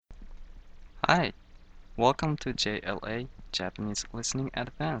Hi, welcome to JLA Japanese Listening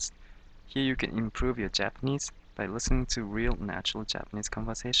Advanced. Here you can improve your Japanese by listening to real natural Japanese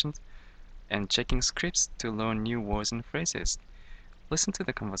conversations and checking scripts to learn new words and phrases. Listen to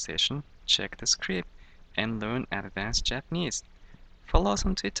the conversation, check the script, and learn advanced Japanese. Follow us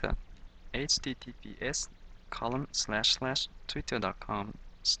on Twitter,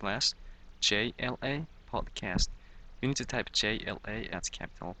 https://twitter.com/JLA podcast. You need to type JLA as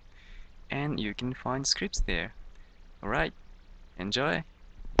capital, and you can find scripts there. Alright, enjoy!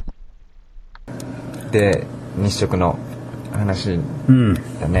 で、日食の話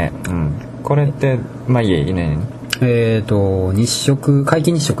だね。うん。これって、まあいいね。日食、皆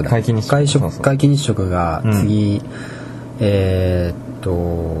既日食だ。皆既日食。皆既日食が次、あ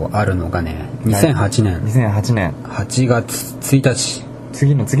るのがね、2008年。2008年。8月1日。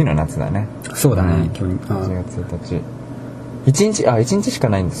次の夏だね。そうだね、今日8月1日。1日しか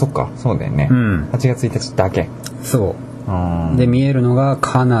ないんだ。そっか、そうだよね。8月1日だけ。そう。で、見えるのが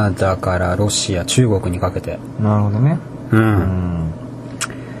カナダからロシア、中国にかけて。なるほどね。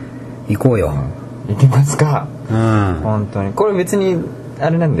行こうよ。行きますか。本当に。これ別に、あ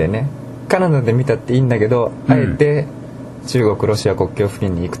れなんだよね。カナダで見たっていいんだけど、あえて中国、ロシア国境付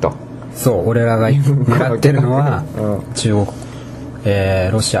近に行くと。そう、俺らが狙ってるのは、中国、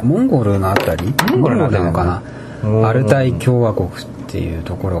ロシア、モンゴルのあたりモンゴルなのかな。アルタイ共和国っていう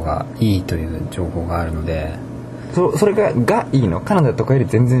ところがいいという情報があるので、それがいいの？カナダとかより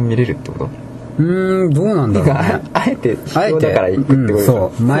全然見れるってこと？どうなんだろうね。あえて必要だから行くってこと？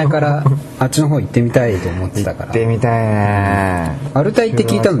そう、前からあっちの方行ってみたいと思ってたから。行ってみたいね。アルタイって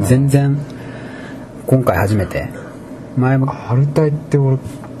聞いたの全然今回初めて。前もアルタイって俺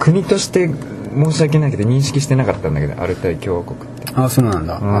国として申し訳ないけど認識してなかったんだけど、アルタイ共和国って。あ、そうなん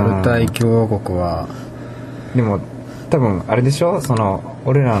だ。アルタイ共和国はでも多分あれでしょ、その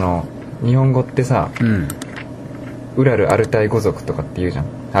俺らの日本語ってさ、ウラルアルタイ語族とかって言うじゃん。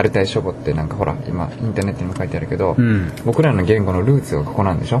アルタイ諸語ってなんかほら今インターネットにも書いてあるけど、僕らの言語のルーツがここ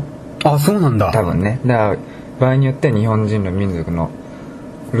なんでしょ。あ、そうなんだ。多分ね。だから場合によって日本人の民族の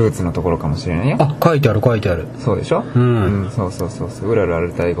ルーツのところかもしれないよ。あ、書いてある。そうでしょ。そうウラルア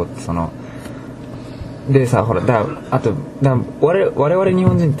ルタイ語ってそのでさ、ほらあと我々日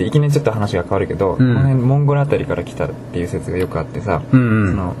本人っていきなりちょっと話が変わるけど、この辺モンゴルあたりから来たっていう説がよくあってさ、そ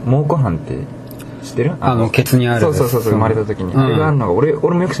の蒙古藩って知ってる？ケツにある。そう生まれた時に、あれがあるのが俺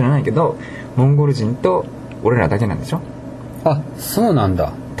もよく知らないけど、モンゴル人と俺らだけなんでしょ。あ、そうなん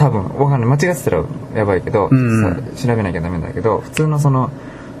だ。多分わかんない、間違ってたらやばいけど、調べなきゃダメだけど、普通のその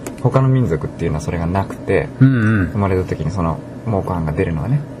他の民族っていうのはそれがなくて、生まれた時にその蒙古藩が出るのは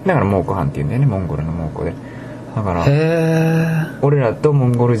ね、だから蒙古藩っていうんだよね、モンゴルの蒙古で。だから俺らとモ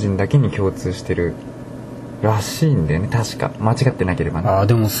ンゴル人だけに共通してるらしいんだよね、確か。間違ってなければね。あ、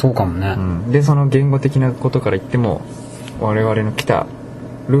でもそうかもね。でその言語的なことから言っても我々の来た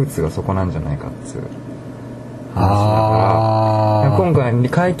ルーツがそこなんじゃないかっつう話だから、今回皆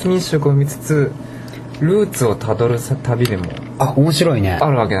既日食を見つつルーツをたどる旅でも面白いね。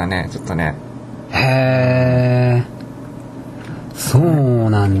あるわけだね、ちょっとね。へー、そう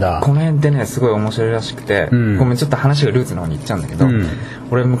なんだ。この辺ってねすごい面白いらしくて、ごめんちょっと話がルーツの方に行っちゃうんだけど、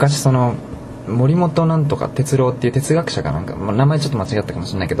俺昔その森本なんとか哲郎っていう哲学者がなんか、名前ちょっと間違ったかも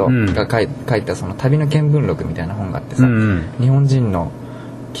しれないけど、が書いたその旅の見聞録みたいな本があってさ、日本人の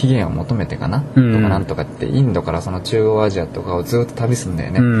起源を求めてかな、とかなんとかってインドからその中央アジアとかをずっと旅するんだ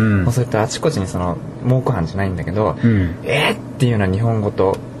よね。そうやってあちこちにその蒙古藩じゃないんだけど、っていうような日本語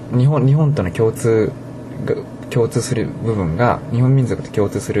と日本との共通する部分が、日本民族と共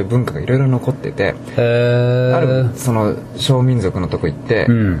通する文化がいろいろ残ってて、あるその小民族のとこ行って、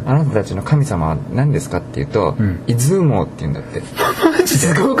あなたたちの神様は何ですかって言うと、出雲って言うんだって。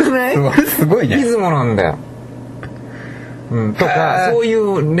すごくない？すごいね。出雲なんだよ。とかそうい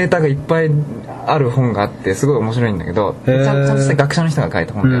うネタがいっぱいある本があってすごい面白いんだけど、ちゃんとした学者の人が書い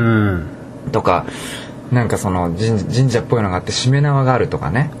た本だよ。とかなんかその神社っぽいのがあってしめ縄があると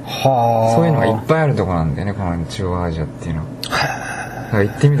かね、そういうのがいっぱいあるとこなんだよね、この中央アジアっていうの。行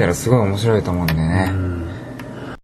ってみたらすごい面白いと思うんだよね。